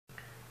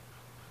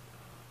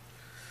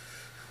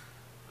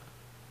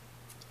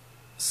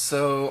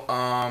So,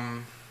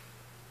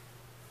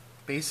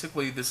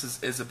 basically this is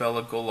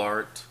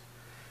Izabel-Goulart,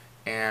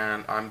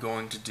 and I'm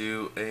going to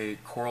do a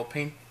Coral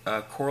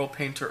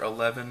Painter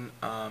 11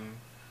 um,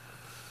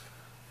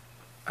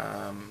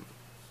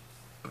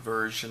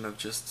 version of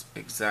just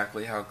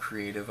exactly how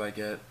creative I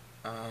get.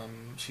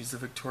 She's a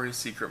Victoria's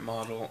Secret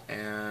model,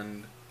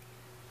 and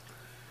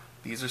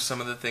these are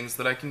some of the things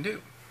that I can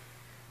do.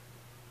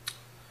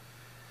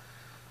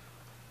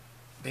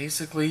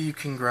 Basically, you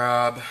can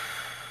grab,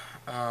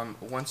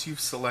 once you've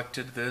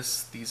selected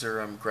this, these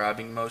are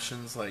grabbing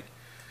motions. Like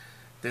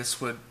this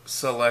would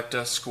select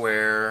a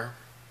square,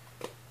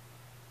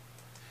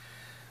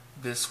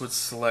 this would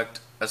select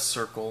a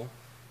circle,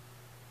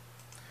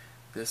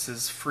 this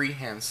is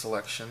freehand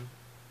selection,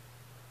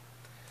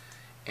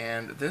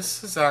 and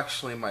this is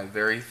actually my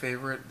very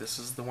favorite. This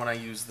is the one I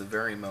use the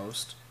very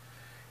most,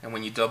 and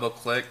when you double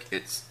click,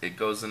 it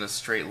goes in a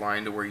straight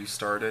line to where you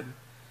started.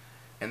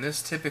 And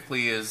this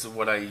typically is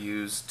what I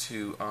use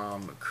to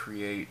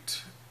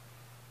create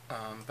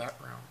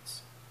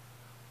backgrounds,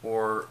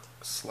 or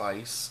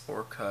slice,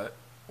 or cut,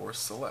 or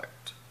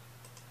select.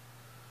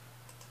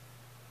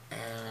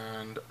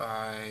 And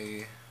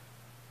I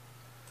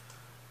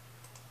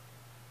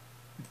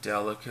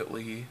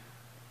delicately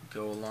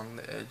go along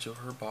the edge of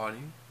her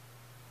body.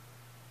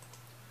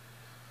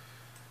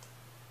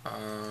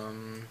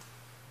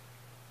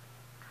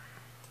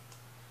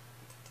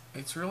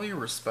 It's really a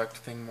respect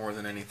thing more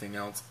than anything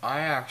else.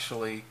 I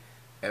actually,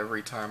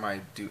 every time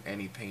I do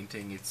any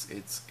painting,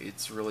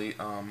 it's really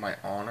my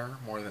honor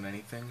more than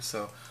anything.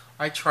 So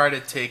I try to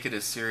take it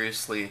as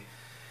seriously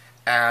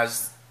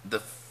as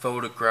the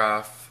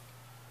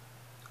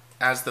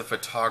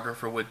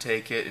photographer would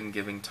take it, in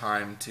giving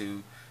time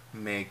to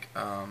make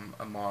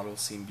a model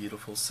seem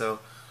beautiful. So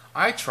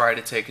I try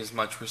to take as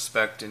much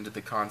respect into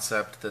the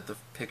concept that the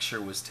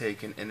picture was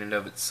taken in and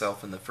of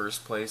itself in the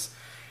first place,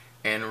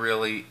 and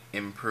really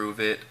improve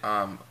it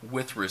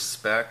with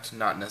respect,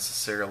 not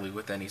necessarily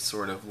with any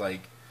sort of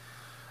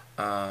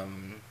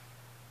um,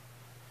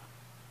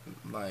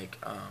 like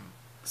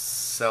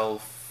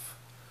self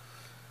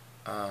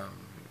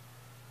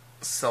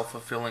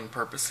self-fulfilling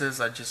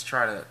purposes. I just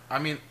try to,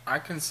 I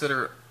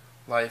consider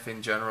life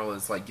in general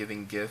as like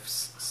giving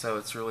gifts, so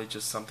it's really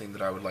just something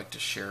that I would like to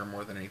share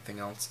more than anything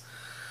else.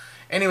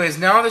 Anyways,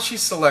 now that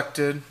she's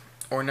selected,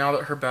 or now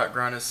that her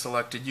background is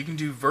selected, you can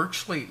do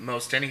virtually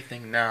most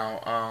anything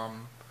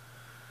now.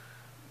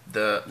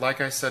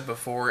 Like I said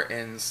before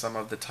in some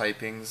of the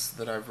typings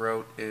that I've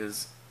wrote,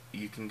 is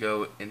you can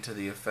go into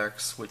the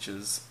effects, which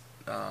is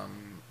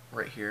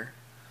right here,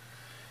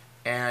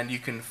 and you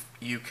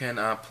can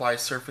apply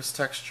surface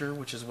texture,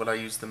 which is what I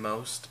use the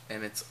most,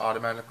 and it's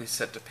automatically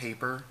set to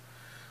paper.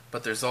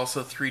 But there's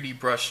also 3D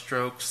brush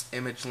strokes,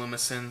 image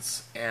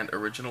luminescence, and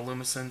original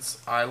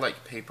luminescence. I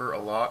like paper a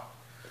lot.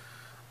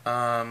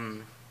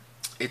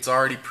 It's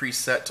already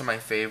preset to my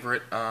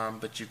favorite,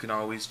 but you can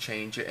always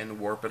change it and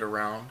warp it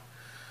around.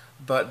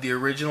 But the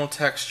original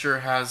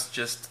texture has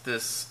just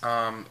this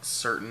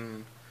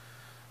certain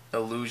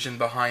illusion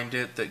behind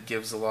it that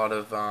gives a lot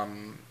of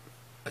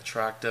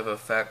attractive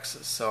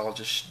effects. So I'll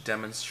just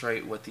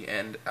demonstrate what the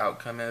end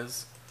outcome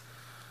is,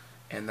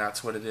 and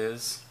that's what it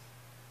is.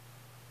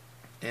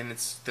 And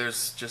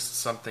there's just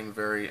something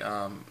very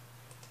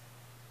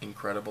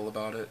incredible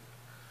about it.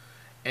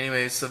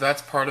 Anyway, so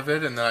that's part of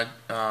it, and then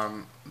I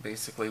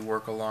basically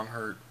work along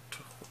her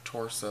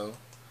torso.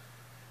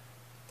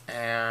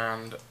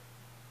 And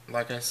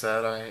like I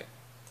said, I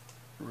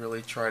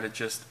really try to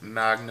just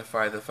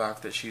magnify the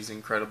fact that she's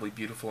incredibly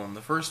beautiful in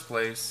the first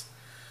place,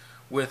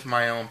 with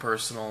my own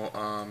personal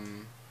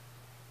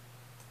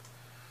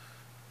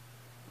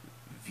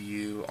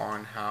view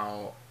on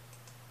how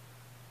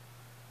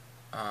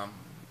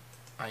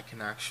I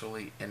can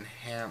actually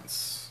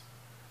enhance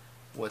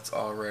what's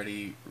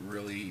already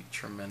really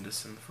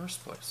tremendous in the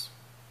first place.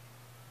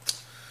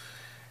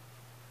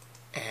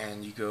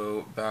 And you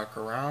go back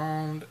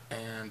around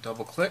and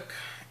double click,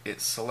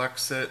 it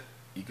selects it,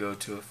 you go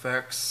to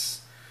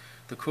effects.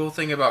 The cool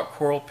thing about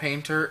Coral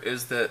Painter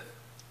is that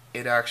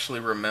it actually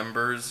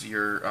remembers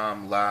your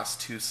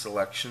last two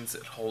selections.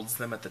 It holds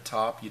them at the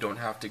top. You don't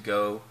have to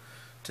go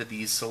to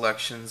these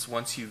selections.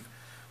 Once you've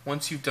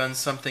done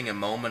something a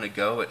moment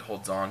ago, it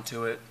holds on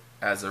to it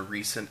as a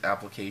recent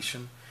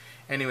application.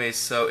 Anyways,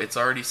 so it's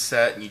already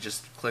set, and you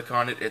just click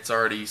on it. It's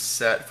already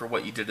set for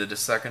what you did it a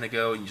second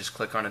ago, and you just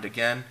click on it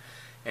again.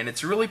 And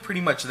it's really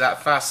pretty much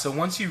that fast. So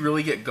once you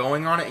really get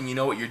going on it and you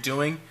know what you're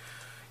doing,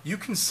 you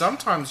can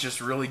sometimes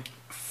just really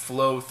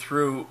flow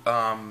through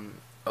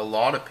a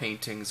lot of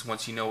paintings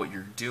once you know what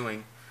you're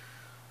doing.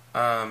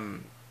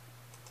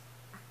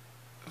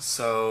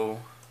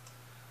 So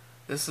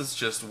this is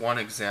just one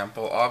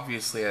example.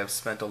 Obviously, I've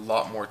spent a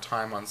lot more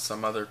time on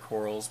some other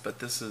corals, but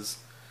this is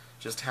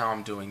just how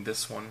I'm doing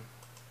this one.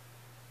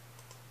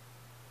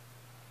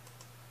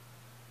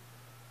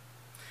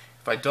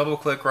 If I double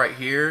click right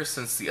here,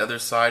 since the other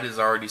side is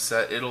already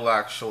set, it'll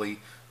actually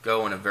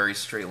go in a very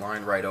straight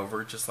line right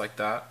over, just like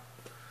that,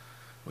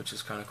 which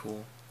is kind of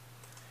cool.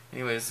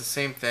 Anyways, the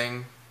same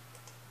thing.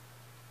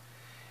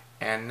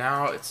 And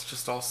now it's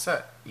just all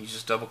set. You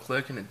just double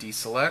click and it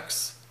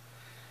deselects.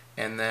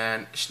 And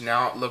then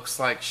now it looks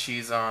like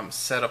she's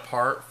set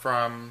apart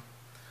from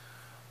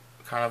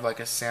kind of like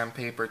a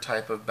sandpaper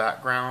type of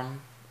background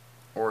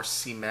or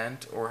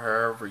cement or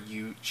however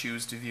you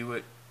choose to view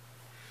it.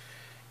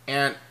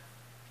 And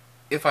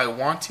if I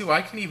want to,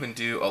 I can even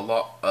do a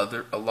lot of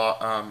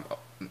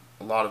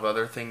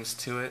other things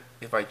to it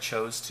if I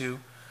chose to.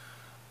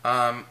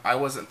 I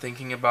wasn't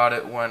thinking about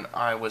it when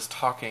I was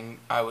talking.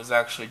 I was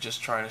actually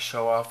just trying to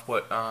show off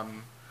what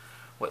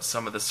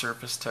some of the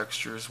surface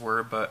textures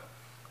were, but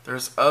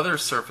there's other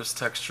surface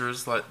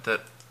textures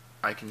that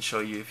I can show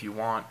you if you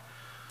want.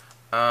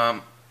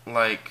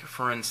 Like,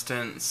 for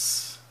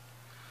instance,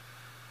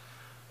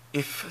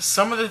 if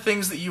some of the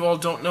things that you all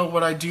don't know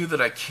what I do that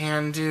I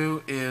can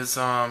do is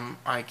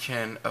I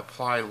can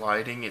apply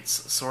lighting.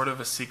 It's sort of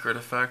a secret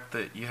effect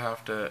that you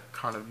have to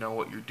kind of know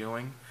what you're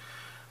doing.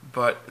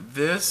 But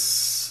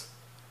this,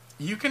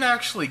 you can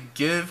actually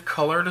give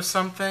color to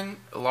something.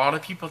 A lot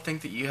of people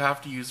think that you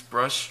have to use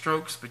brush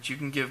strokes, but you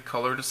can give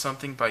color to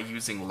something by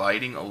using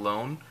lighting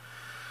alone.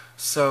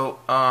 So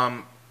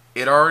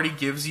it already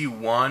gives you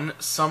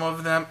some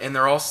of them, and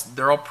they're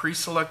all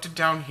pre-selected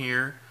down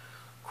here.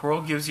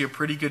 Coral gives you a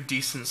pretty good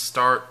decent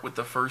start with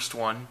the first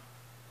one,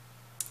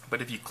 but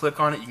if you click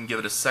on it, you can give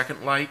it a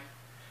second light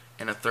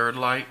and a third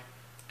light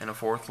and a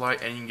fourth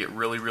light, and you can get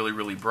really, really,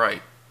 really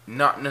bright.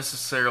 Not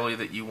necessarily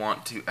that you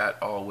want to at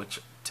all, which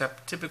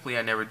typically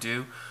I never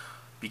do,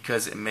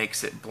 because it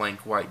makes it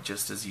blank white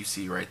just as you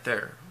see right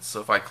there.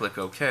 So if I click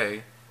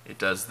OK, it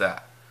does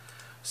that.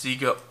 So you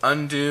go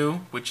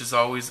undo, which is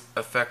always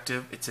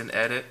effective. It's in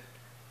edit,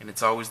 and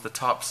it's always the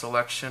top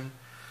selection.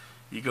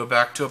 You go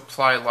back to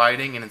apply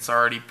lighting, and it's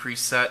already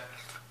preset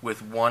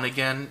with 1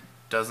 again.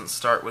 Doesn't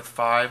start with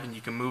 5, and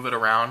you can move it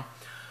around.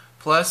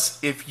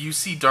 Plus, if you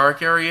see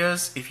dark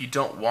areas, if you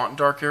don't want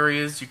dark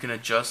areas, you can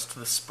adjust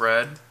the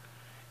spread,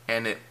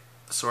 and it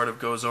sort of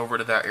goes over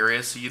to that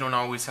area, so you don't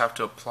always have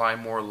to apply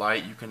more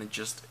light. You can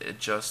just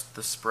adjust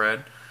the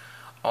spread.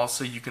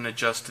 Also, you can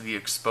adjust the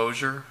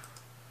exposure,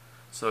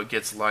 so it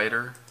gets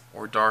lighter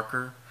or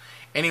darker.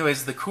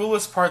 Anyways, the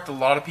coolest part that a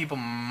lot of people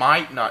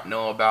might not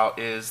know about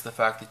is the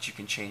fact that you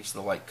can change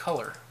the light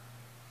color.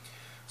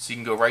 So you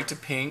can go right to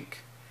pink,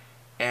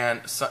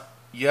 and so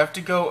you have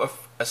to go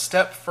a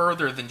step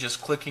further than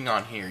just clicking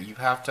on here. You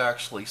have to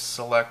actually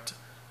select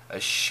a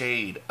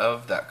shade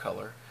of that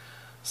color.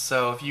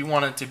 So if you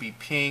want it to be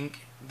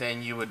pink,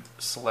 then you would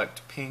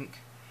select pink,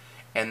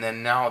 and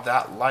then now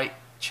that light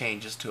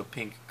changes to a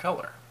pink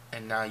color.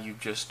 And now you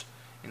just,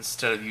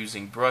 instead of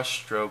using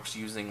brush strokes,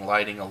 using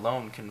lighting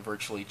alone can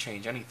virtually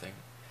change anything.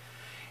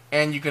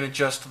 And you can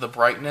adjust the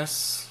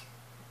brightness.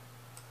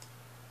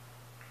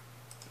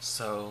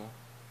 So,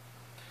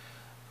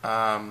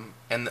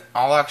 and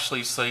I'll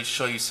actually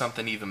show you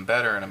something even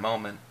better in a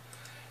moment.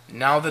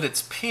 Now that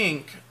it's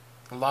pink,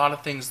 a lot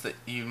of things that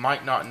you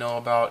might not know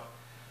about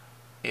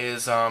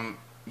is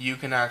you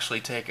can actually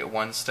take it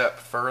one step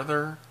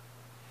further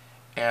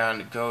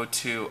and go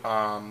to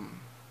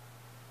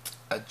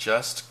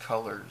adjust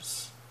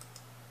colors.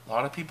 A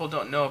lot of people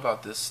don't know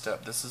about this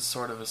step. This is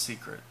sort of a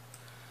secret.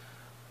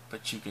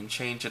 But you can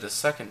change it a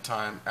second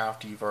time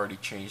after you've already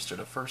changed it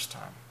a first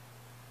time.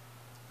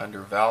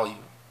 Under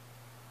value.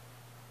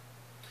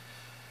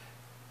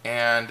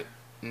 And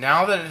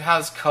now that it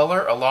has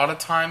color, a lot of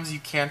times you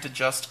can't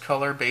adjust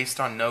color based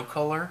on no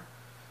color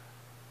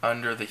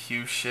under the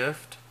hue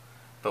shift.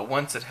 But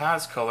once it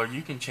has color,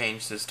 you can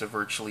change this to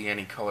virtually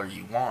any color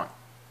you want.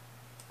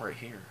 Right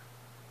here.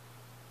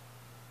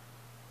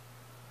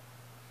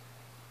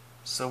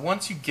 So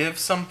once you give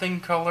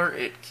something color,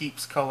 it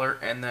keeps color,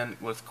 and then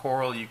with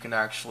Coral you can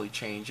actually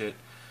change it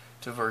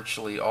to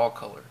virtually all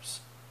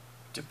colors,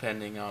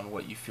 depending on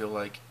what you feel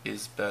like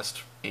is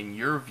best in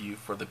your view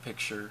for the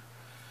picture,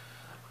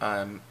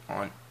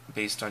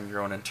 based on your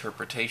own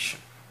interpretation.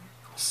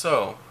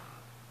 So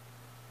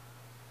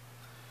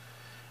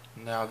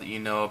now that you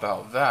know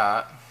about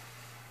that,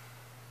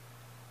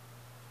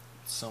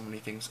 so many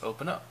things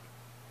open up.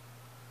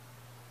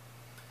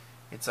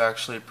 It's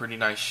actually a pretty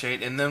nice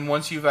shade. And then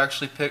once you've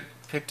actually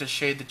picked a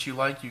shade that you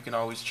like, you can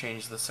always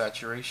change the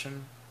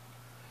saturation.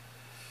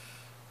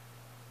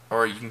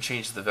 Or you can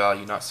change the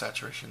value, not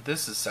saturation.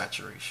 This is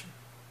saturation.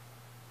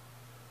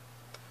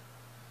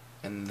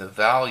 And the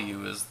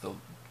value is the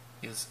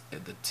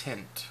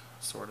tint,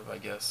 sort of, I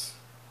guess.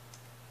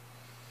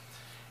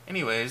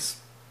 Anyways,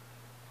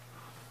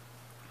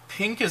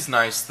 pink is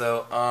nice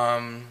though.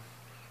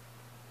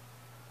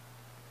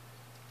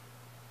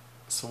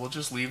 So we'll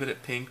just leave it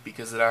at pink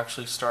because it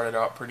actually started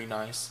out pretty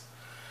nice.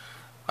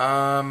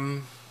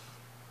 And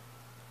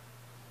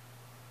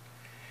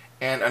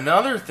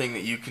another thing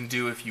that you can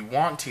do if you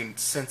want to,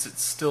 since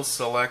it's still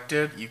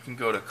selected, you can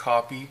go to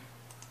copy.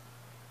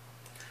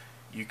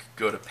 You could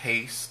go to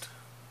paste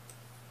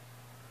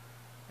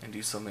and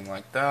do something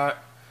like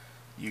that.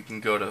 You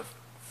can go to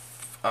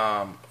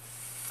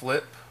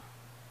flip.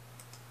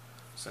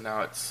 So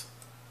now it's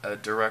a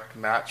direct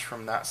match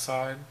from that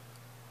side.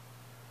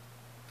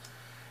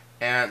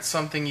 And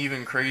something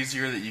even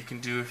crazier that you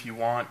can do if you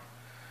want.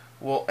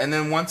 Well, and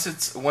then once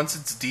it's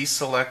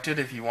deselected,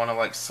 if you want to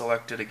like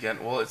select it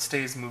again, well, it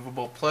stays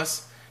movable.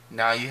 Plus,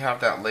 now you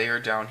have that layer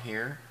down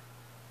here.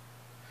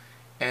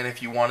 And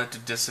if you want it to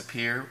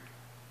disappear,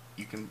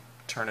 you can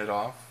turn it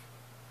off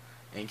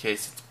in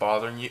case it's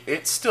bothering you.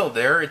 It's still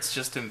there, it's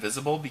just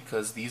invisible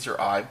because these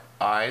are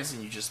eyes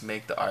and you just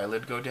make the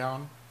eyelid go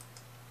down.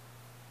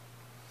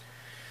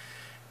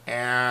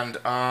 And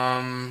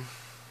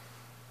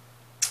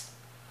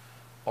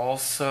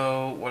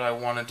also what I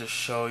wanted to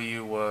show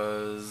you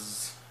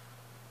was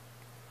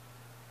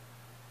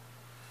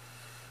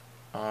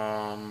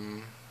I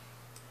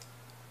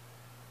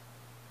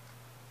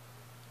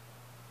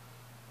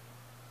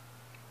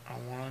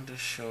wanted to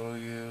show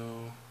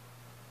you,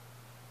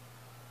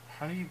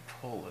 how do you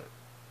pull it?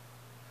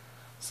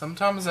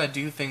 Sometimes I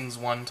do things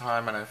one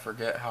time and I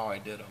forget how I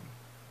did them.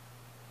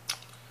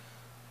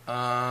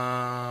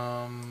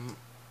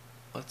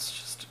 Let's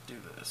just do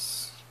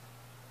this.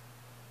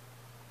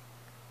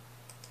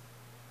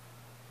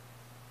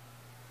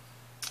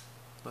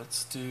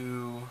 Let's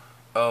do,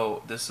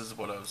 oh, this is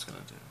what I was gonna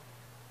do.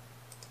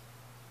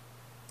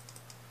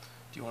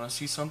 Do you want to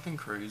see something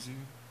crazy?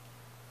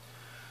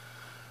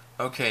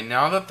 Okay,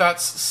 now that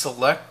that's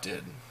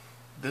selected,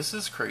 this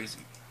is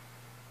crazy.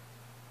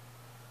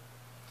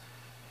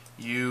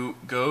 You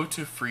go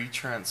to free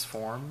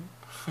transform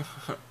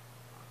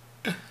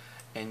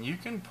and you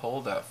can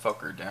pull that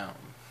fucker down.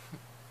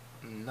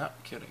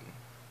 Not kidding.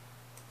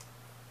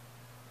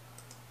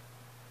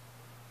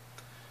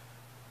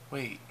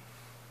 Wait.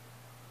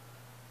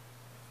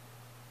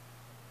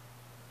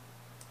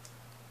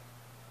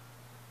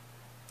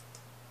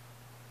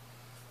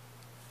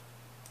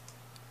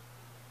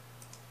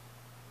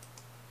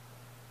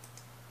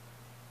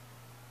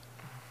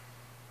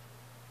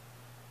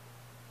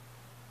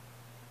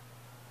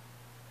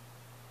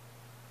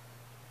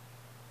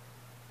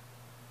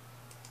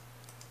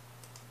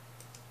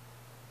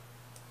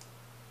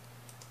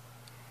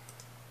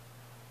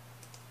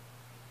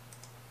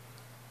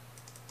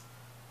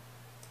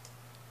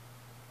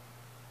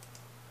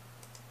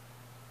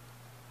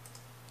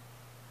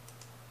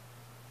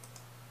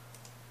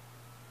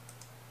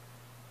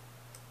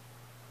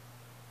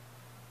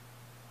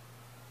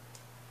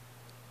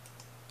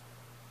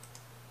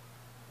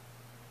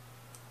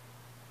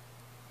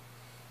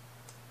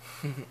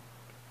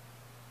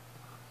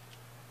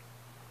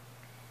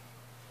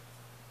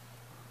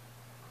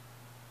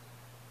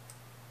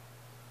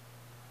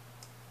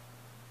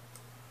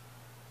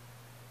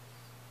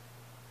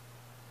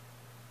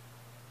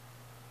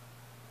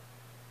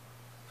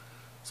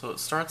 So it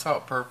starts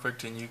out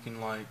perfect and you can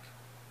like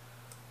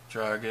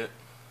drag it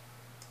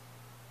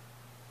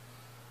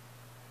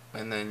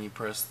and then you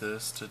press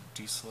this to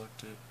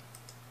deselect it.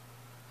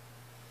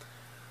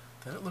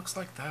 Then it looks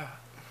like that.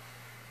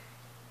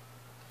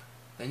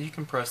 Then you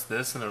can press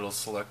this and it'll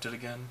select it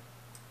again.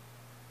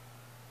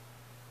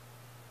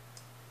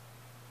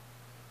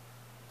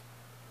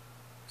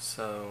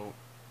 So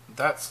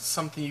that's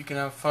something you can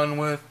have fun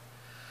with.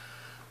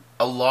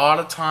 A lot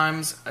of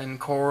times in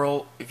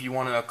Corel, if you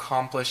want to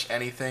accomplish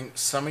anything,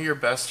 some of your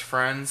best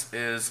friends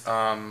is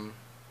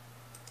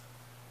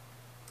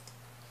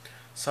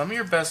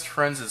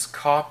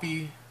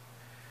copy,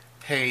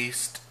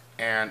 paste,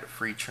 and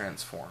free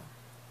transform.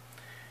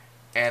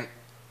 And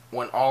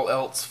when all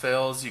else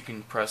fails, you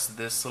can press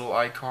this little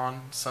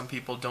icon. Some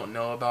people don't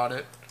know about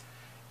it,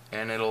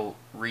 and it'll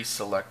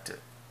reselect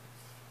it.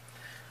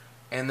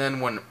 And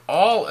then when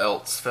all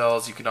else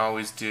fails, you can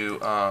always do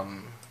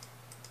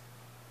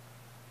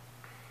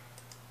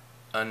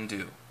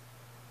undo.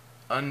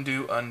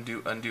 Undo,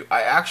 undo, undo.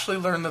 I actually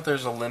learned that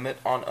there's a limit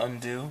on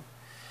undo.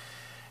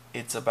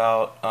 It's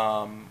about,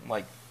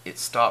 like, it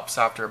stops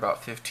after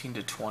about 15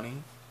 to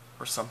 20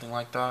 or something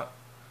like that.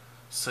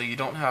 So you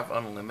don't have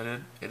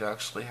unlimited. It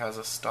actually has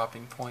a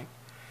stopping point.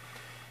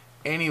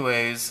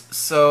 Anyways,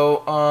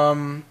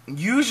 so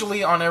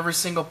usually on every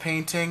single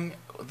painting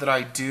that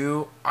I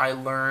do, I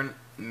learn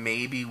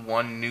maybe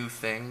one new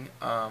thing.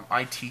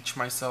 I teach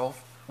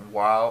myself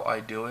while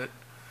I do it.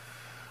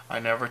 I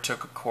never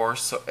took a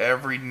course, so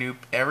every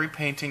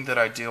painting that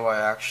I do,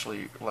 I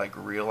actually like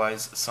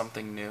realize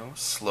something new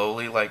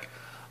slowly. Like,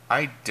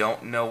 I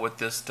don't know what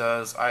this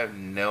does. I have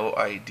no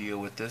idea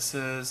what this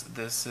is.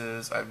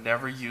 I've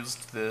never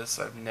used this.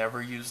 I've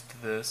never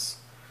used this.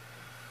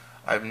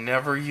 I've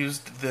never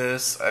used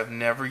this. I've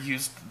never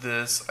used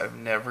this. I've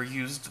never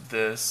used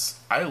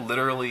this. I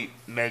literally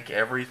make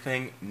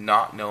everything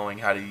not knowing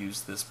how to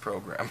use this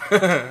program.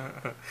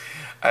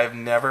 I've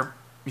never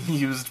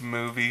used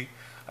movie.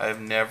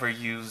 I've never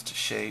used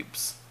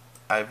shapes.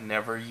 I've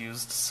never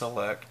used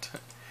select.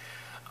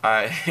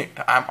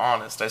 I'm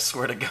honest, I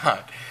swear to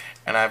God.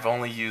 And I've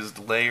only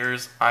used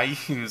layers. I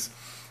use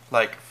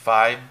like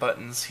 5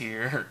 buttons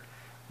here,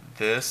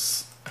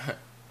 this,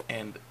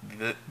 and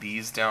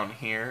these down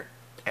here,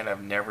 and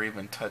I've never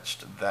even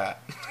touched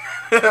that.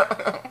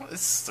 I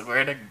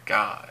swear to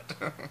God.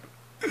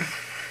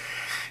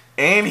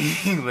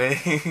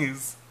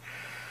 Anyways,